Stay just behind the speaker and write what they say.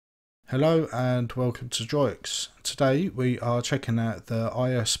Hello and welcome to DROIX. Today we are checking out the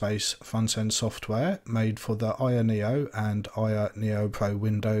IO-Space front-end software made for the IO Neo and IO Neo Pro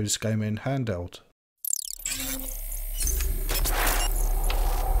Windows gaming handheld.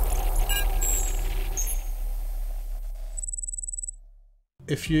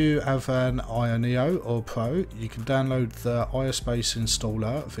 If you have an IO Neo or Pro, you can download the IO-Space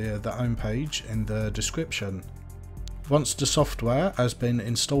installer via the home page in the description. Once the software has been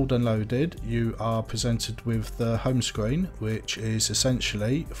installed and loaded, you are presented with the home screen, which is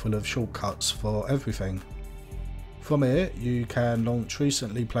essentially full of shortcuts for everything. From here you can launch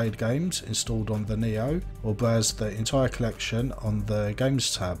recently played games installed on the Neo or browse the entire collection on the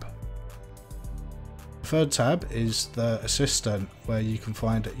Games tab. The third tab is the Assistant, where you can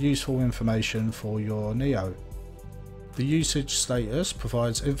find useful information for your Neo. The usage status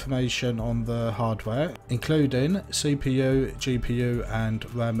provides information on the hardware, including CPU, GPU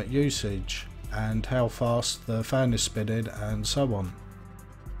and RAM usage, and how fast the fan is spinning and so on.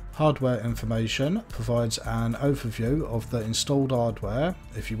 Hardware information provides an overview of the installed hardware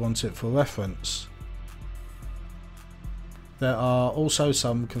if you want it for reference. There are also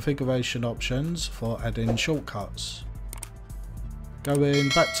some configuration options for adding shortcuts. Going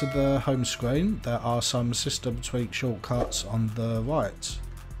back to the home screen, there are some system tweak shortcuts on the right.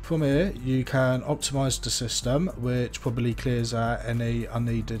 From here you can optimize the system, which probably clears out any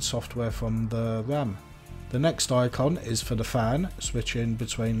unneeded software from the RAM. The next icon is for the fan, switching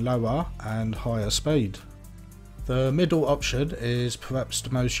between lower and higher speed. The middle option is perhaps the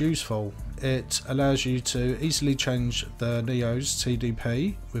most useful. It allows you to easily change the Neo's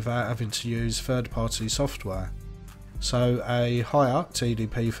TDP without having to use third-party software. So a higher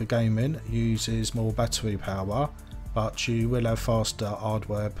TDP for gaming uses more battery power, but you will have faster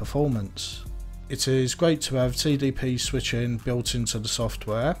hardware performance. It is great to have TDP switching built into the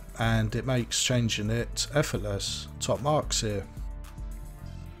software, and it makes changing it effortless. Top marks here.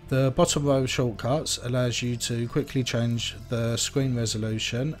 The bottom row of shortcuts allows you to quickly change the screen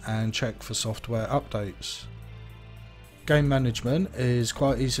resolution and check for software updates. Game management is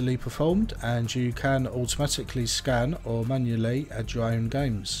quite easily performed, and you can automatically scan or manually add your own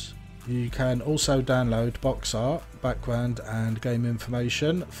games. You can also download box art, background and game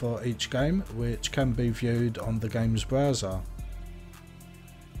information for each game, which can be viewed on the game's browser.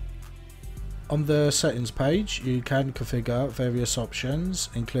 On the settings page you can configure various options,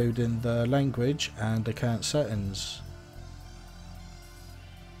 including the language and account settings.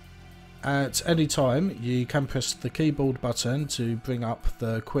 At any time you can press the keyboard button to bring up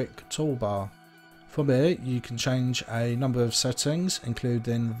the quick toolbar. From here you can change a number of settings,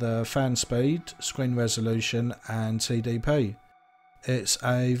 including the fan speed, screen resolution and TDP. It's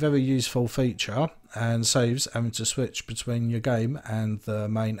a very useful feature and saves having to switch between your game and the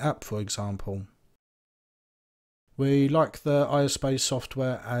main app, for example. We like the IO-Space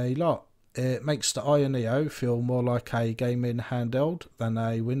software a lot. It makes the IO Neo feel more like a gaming handheld than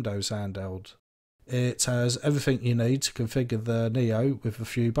a Windows handheld. It has everything you need to configure the Neo with a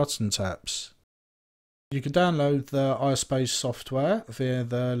few button taps. You can download the IO-Space software via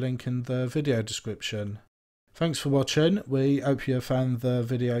the link in the video description. Thanks for watching. We hope you found the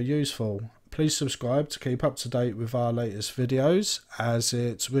video useful. Please subscribe to keep up to date with our latest videos, as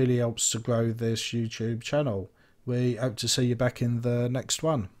it really helps to grow this YouTube channel. We hope to see you back in the next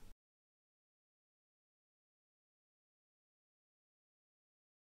one.